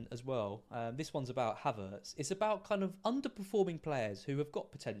Richarlison as well. This one's about Havertz. It's about kind of underperforming players who have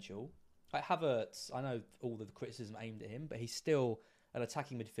got potential. Like Havertz, I know all the criticism aimed at him, but he's still an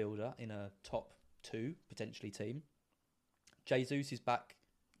attacking midfielder in a top 2, potentially, team. Jesus is back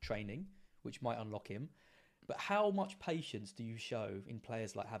training, which might unlock him. But how much patience do you show in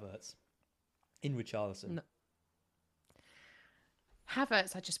players like Havertz in Richarlison? No.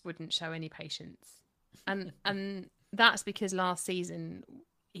 Havertz, I just wouldn't show any patience. And that's because last season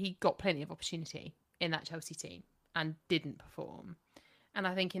he got plenty of opportunity in that Chelsea team and didn't perform. And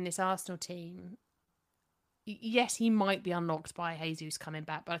I think in this Arsenal team, yes, he might be unlocked by Jesus coming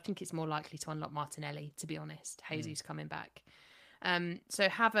back, but I think it's more likely to unlock Martinelli, to be honest, Jesus coming back. So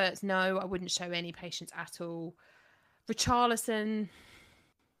Havertz, no, I wouldn't show any patience at all. Richarlison,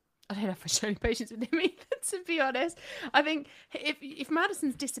 I don't know if I show any patience with him either, to be honest. I think if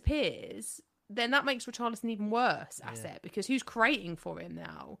Maddison disappears, then that makes Richarlison even worse asset because who's creating for him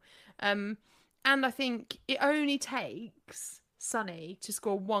now? And I think it only takes Sonny to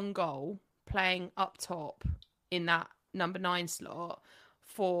score 1 goal playing up top in that number 9 slot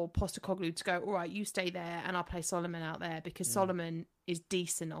for Postecoglou to go, all right, you stay there and I'll play Solomon out there because Solomon is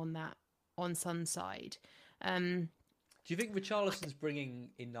decent on that, on Son's side. Do you think Richarlison's bringing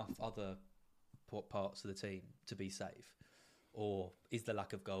enough other parts of the team to be safe? Or is the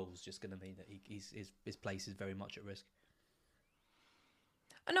lack of goals just going to mean that his place is very much at risk?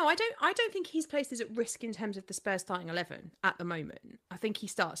 No, I don't think his place is at risk in terms of the Spurs starting 11 at the moment. I think he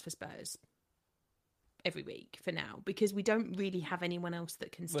starts for Spurs every week for now because we don't really have anyone else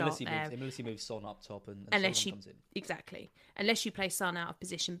that can start unless he moves Son up top and unless Son comes in. Exactly. Unless you play Son out of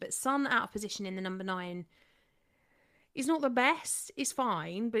position. But Son out of position in the number 9 is not the best. It's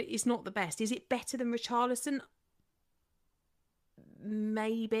fine, but it's not the best. Is it better than Richarlison?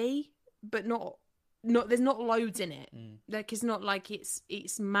 Maybe, but not there's not loads in it. Like it's not like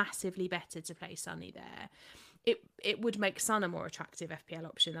it's massively better to play Sonny there. it would make Son a more attractive FPL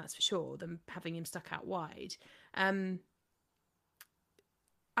option, that's for sure, than having him stuck out wide.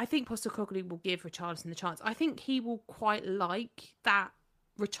 I think Postecoglou will give Richarlison the chance. I think he will quite like that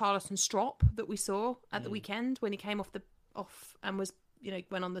Richarlison strop that we saw at the weekend when he came off and was,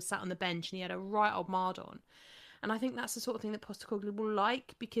 sat on the bench and he had a right old mard on. And I think that's the sort of thing that Postecoglou will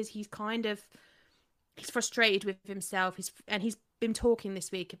like, because he's frustrated with himself. He's been talking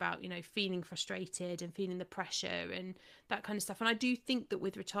this week about, feeling frustrated and feeling the pressure and that kind of stuff. And I do think that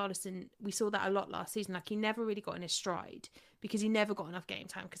with Richarlison, we saw that a lot last season. Like, he never really got in his stride because he never got enough game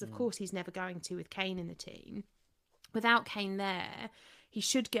time, because of course he's never going to with Kane in the team. Without Kane there, he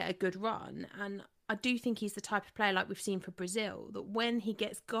should get a good run. And I do think he's the type of player, like we've seen for Brazil, that when he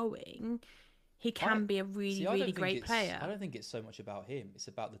gets going, he can be a really great player. I don't think it's so much about him. It's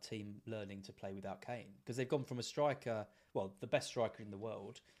about the team learning to play without Kane, because they've gone from a striker, well, the best striker in the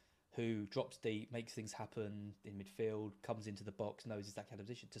world, who drops deep, makes things happen in midfield, comes into the box, knows exactly how to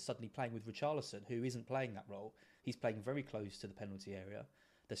position, to suddenly playing with Richarlison, who isn't playing that role. He's playing very close to the penalty area.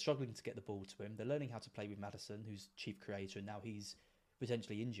 They're struggling to get the ball to him. They're learning how to play with Maddison, who's chief creator, and now he's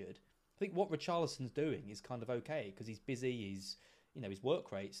potentially injured. I think what Richarlison's doing is kind of okay, because he's busy, his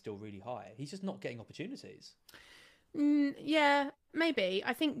work rate's still really high. He's just not getting opportunities. Yeah, maybe.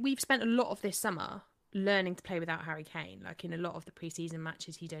 I think we've spent a lot of this summer learning to play without Harry Kane. Like, in a lot of the pre-season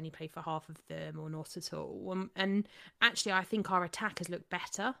matches, he'd only play for half of them or not at all. And actually, I think our attack has looked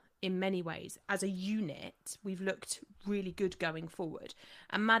better in many ways. As a unit, we've looked really good going forward.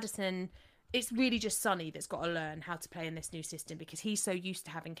 And Maddison, it's really just Sonny that's got to learn how to play in this new system, because he's so used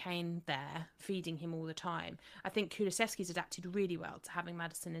to having Kane there, feeding him all the time. I think Kulusevski's adapted really well to having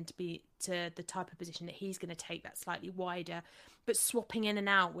Maddison and to the type of position that he's going to take, that slightly wider, but swapping in and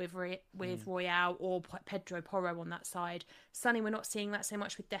out with Royale or Pedro Porro on that side. Sonny, we're not seeing that so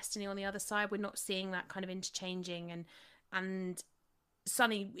much with Destiny on the other side. We're not seeing that kind of interchanging, and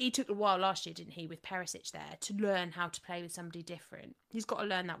Sonny, he took a while last year, didn't he, with Perisic there, to learn how to play with somebody different. He's got to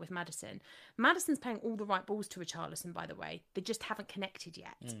learn that with Maddison. Maddison's playing all the right balls to Richarlison, by the way. They just haven't connected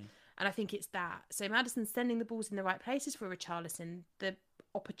yet. And I think it's that. So Maddison's sending the balls in the right places for Richarlison. The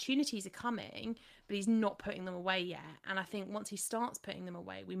opportunities are coming, but he's not putting them away yet. And I think once he starts putting them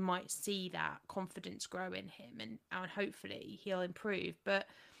away, we might see that confidence grow in him, and hopefully he'll improve. But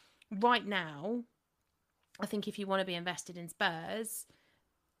right now, I think if you want to be invested in Spurs,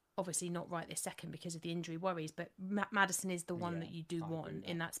 obviously not right this second because of the injury worries, but Maddison is the one that you do want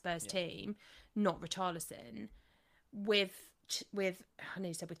in that Spurs team, not Richarlison. With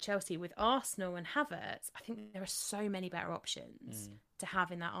Chelsea, with Arsenal and Havertz, I think there are so many better options to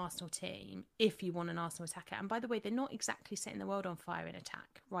have in that Arsenal team if you want an Arsenal attacker. And by the way, they're not exactly setting the world on fire in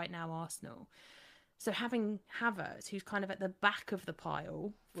attack right now, Arsenal. So having Havertz, who's kind of at the back of the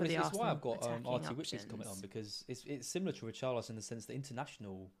pile for the Arsenal, that's why I've got RT Witches coming on, because it's similar to Richarlison in the sense that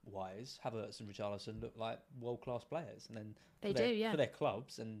international-wise, Havertz and Richarlison look like world-class players, and then for their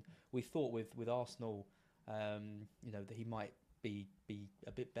clubs. And we thought with Arsenal, that he might be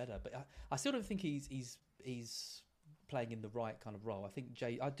a bit better, but I still don't think he's playing in the right kind of role. I think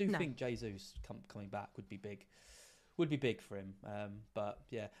think Jesus coming back would be big. Would be big for him, but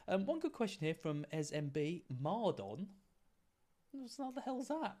yeah. One good question here from SMB Mardon. What the hell's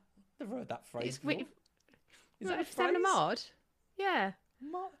that? Never heard that phrase before. Is that a phrase? Having a mard? Yeah.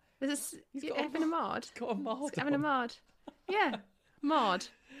 He's having a mard. He's got a mard. Having a mard. Yeah, mard.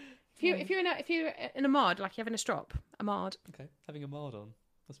 If you're in a mard, like you're having a strop, a mard. Okay, having a mard on.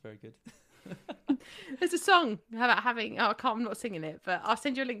 That's very good. There's a song about having. I'm not singing it, but I'll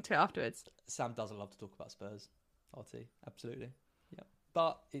send you a link to it afterwards. Sam doesn't love to talk about Spurs. RT, absolutely. Yeah.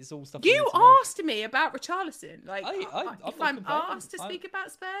 But it's all stuff. You asked me about Richarlison. Like, if I'm asked to speak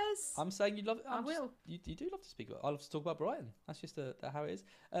about Spurs, I'm saying you love it. I will. You do love to speak about. I love to talk about Brighton. That's just how it is.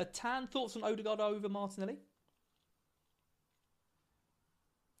 Tan, thoughts on Odegaard over Martinelli?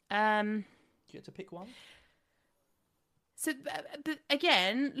 Do you get to pick one? So, but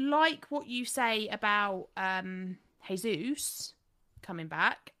again, like what you say about Jesus coming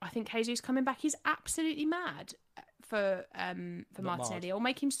back, I think Jesus coming back is absolutely mad for Martinelli. Or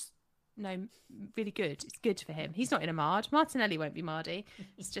make him really good. It's good for him. He's not in a mard. Martinelli won't be mardy.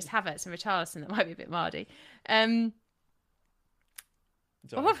 It's just Havertz and Richarlison that might be a bit mardy. I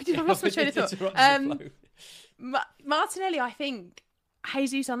lost my train of thought. Martinelli, I think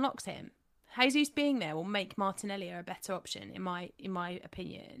Jesus unlocks him. Jesus being there will make Martinelli a better option, in my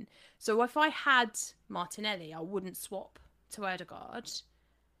opinion. So if I had Martinelli, I wouldn't swap to Odegaard.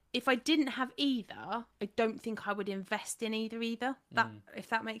 If I didn't have either, I don't think I would invest in either. If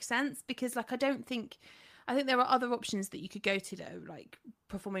that makes sense, because I think there are other options that you could go to though, like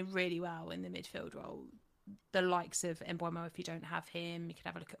performing really well in the midfield role the likes of Mbeumo if you don't have him. You could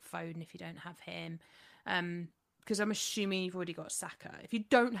have a look at Foden if you don't have him. Because I'm assuming you've already got Saka. If you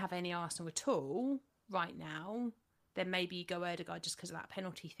don't have any Arsenal at all right now, then maybe you go Odegaard just because of that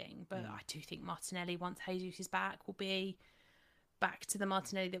penalty thing. But I do think Martinelli, once Jesus is back, will be back to the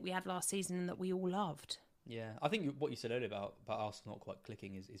Martinelli that we had last season and that we all loved. Yeah, I think what you said earlier about Arsenal not quite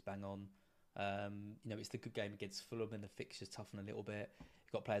clicking is bang on. It's the good game against Fulham and the fixtures toughen a little bit.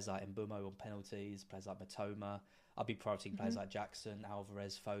 You've got players like Mbeumo on penalties, players like Matoma. I'd be prioritising players like Jackson,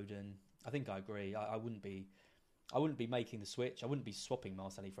 Alvarez, Foden. I think I agree. I wouldn't be making the switch. I wouldn't be swapping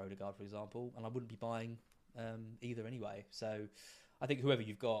Martinelli for Odegaard, for example, and I wouldn't be buying either anyway. So I think whoever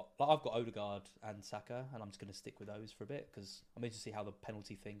you've got, like I've got Odegaard and Saka, and I'm just going to stick with those for a bit because I'm interested to see how the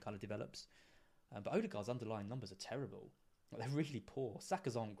penalty thing kind of develops. But Odegaard's underlying numbers are terrible. Like, they're really poor.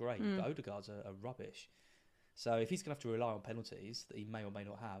 Saka's aren't great, but Odegaard's are rubbish. So if he's going to have to rely on penalties that he may or may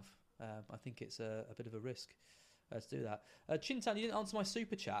not have, I think it's a bit of a risk to do that. Chintan, you didn't answer my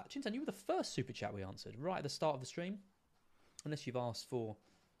super chat. Chintan, you were the first super chat we answered right at the start of the stream. Unless you've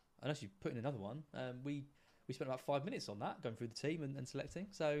put in another one. We spent about 5 minutes on that, going through the team and selecting.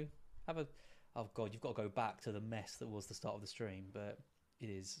 So oh God, you've got to go back to the mess that was the start of the stream, but it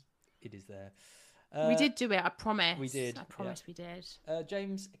is there. We did do it, I promise. We did. I promise we did.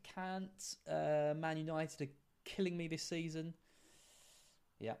 James Cant, Man United are killing me this season.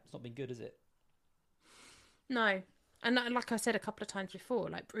 Yeah, it's not been good, has it? No. And like I said a couple of times before,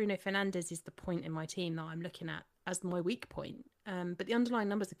 like Bruno Fernandes is the point in my team that I'm looking at as my weak point. But the underlying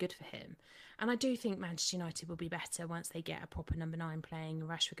numbers are good for him. And I do think Manchester United will be better once they get a proper number 9 playing and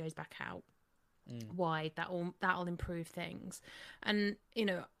Rashford goes back out wide. That'll improve things. And,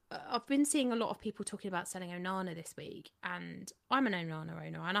 I've been seeing a lot of people talking about selling Onana this week, and I'm an Onana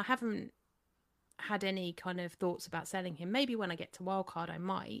owner, and I haven't had any kind of thoughts about selling him. Maybe when I get to wildcard I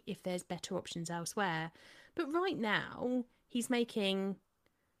might, if there's better options elsewhere. But right now, he's making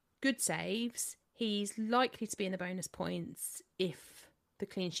good saves. He's likely to be in the bonus points if the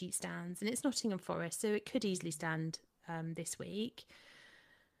clean sheet stands, and it's Nottingham Forest, so it could easily stand this week.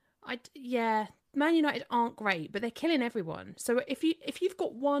 Man United aren't great, but they're killing everyone. So if you've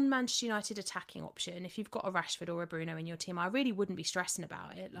got one Manchester United attacking option, if you've got a Rashford or a Bruno in your team, I really wouldn't be stressing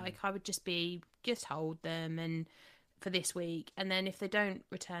about it. Like I would just hold them and for this week, and then if they don't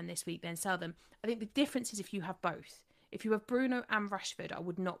return this week, then sell them. I think the difference is if you have both. If you have Bruno and Rashford, I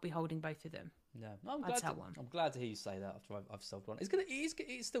would not be holding both of them. No, I'd sell one. I'm glad to hear you say that after I've sold one. It's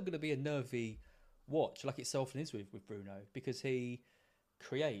still going to be a nervy watch, like it often is with Bruno, because he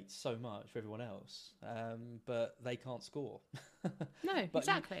creates so much for everyone else, but they can't score. No,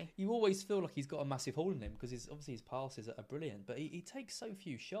 exactly. You always feel like he's got a massive hole in him because obviously his passes are brilliant, but he takes so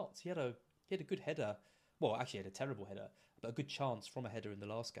few shots. He had a good header. Well, actually, he had a terrible header, but a good chance from a header in the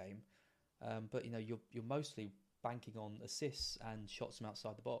last game. But you're mostly banking on assists and shots from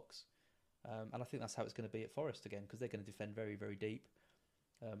outside the box, and I think that's how it's going to be at Forest again because they're going to defend very, very deep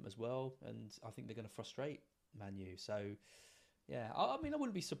as well, and I think they're going to frustrate Man U. So. Yeah, I mean, I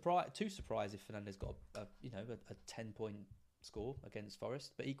wouldn't be too surprised if Fernandes got a 10-point score against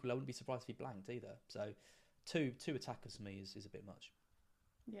Forest, but equally I wouldn't be surprised if he blanked either. So, two attackers for me is a bit much.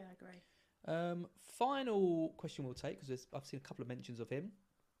 Yeah, I agree. Final question we'll take because I've seen a couple of mentions of him.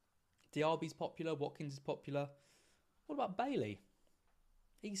 Diaby's popular, Watkins is popular. What about Bailey?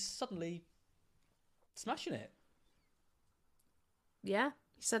 He's suddenly smashing it. Yeah.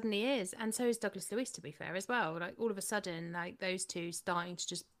 Suddenly is, and so is Douglas Luiz, to be fair, as well. Like all of a sudden, like those two starting to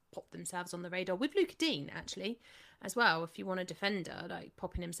just pop themselves on the radar with Luca Dean actually as well. If you want a defender, like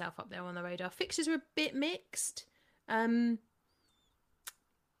popping himself up there on the radar. Fixtures are a bit mixed,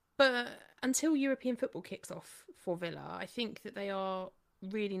 but until European football kicks off for Villa, I think that they are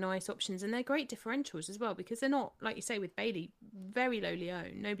really nice options, and they're great differentials as well because they're not, like you say, with Bailey, very lowly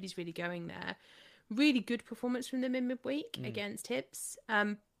owned. Nobody's really going there. Really good performance from them in midweek against Hibs.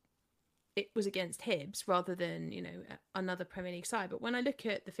 It was against Hibs rather than, another Premier League side. But when I look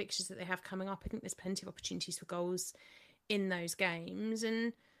at the fixtures that they have coming up, I think there's plenty of opportunities for goals in those games.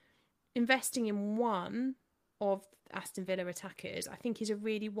 And investing in one of Aston Villa attackers, I think is a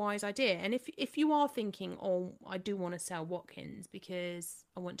really wise idea. And if you are thinking, I do want to sell Watkins because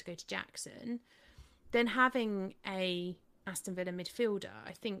I want to go to Jackson, then having a Aston Villa midfielder,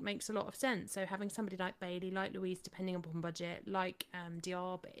 I think makes a lot of sense. So having somebody like Bailey, like Louise, depending upon budget, like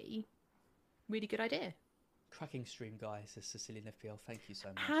Diaby, really good idea. Cracking stream, guys, says Sicilian FPL. Thank you so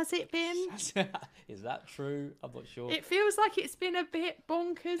much. Has it been? Is that true? I'm not sure. It feels like it's been a bit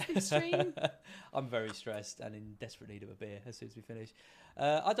bonkers this stream. I'm very stressed and in desperate need of a beer as soon as we finish.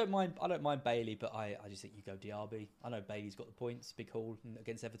 I don't mind Bailey, but I just think you go Diaby. I know Bailey's got the points, big haul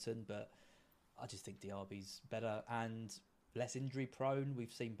against Everton, but I just think Diaby's better and less injury prone.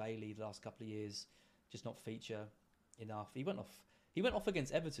 We've seen Bailey the last couple of years just not feature enough. He went off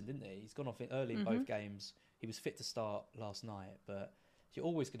against Everton, didn't he? He's gone off early in both games. He was fit to start last night, but you're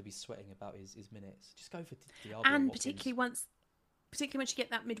always going to be sweating about his minutes. Just go for Diaby. And particularly once you get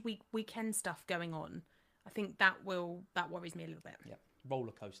that midweek weekend stuff going on, I think that worries me a little bit. Yeah,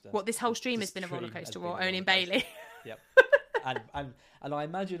 roller coaster. What, this whole stream has been a roller coaster, or owning Bailey? Yep. and I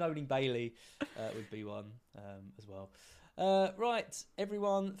imagine owning Bailey would be one as well. Right,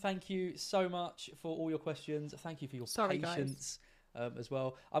 everyone, thank you so much for all your questions. Thank you for your patience as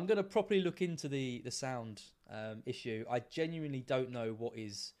well. I'm going to properly look into the sound issue. I genuinely don't know what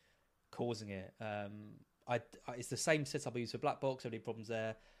is causing it. It's the same setup I use for Black Box. Only problems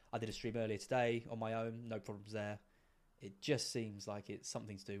there. I did a stream earlier today on my own. No problems there. It just seems like it's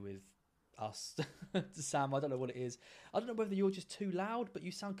something to do with us. Sam, I don't know what it is. I don't know whether you're just too loud, but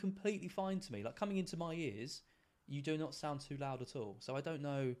you sound completely fine to me. Like, coming into my ears, you do not sound too loud at all. So I don't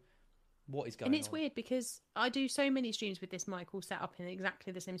know what is going on. And it's weird because I do so many streams with this mic all set up in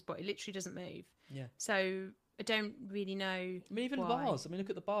exactly the same spot. It literally doesn't move. Yeah. So I don't really know. I mean, even why. the bars. I mean, look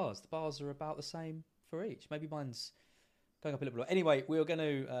at the bars. The bars are about the same for each. Maybe mine's going up a little bit. Anyway, we're going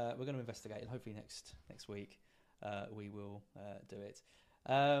to investigate, and hopefully next week we will do it.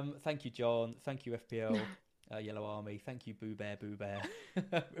 Thank you, John. Thank you, FPL Yellow Army. Thank you, Boo Bear.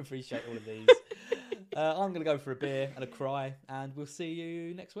 Appreciate all of these. I'm going to go for a beer and a cry, and we'll see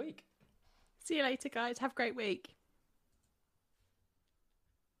you next week. See you later, guys. Have a great week.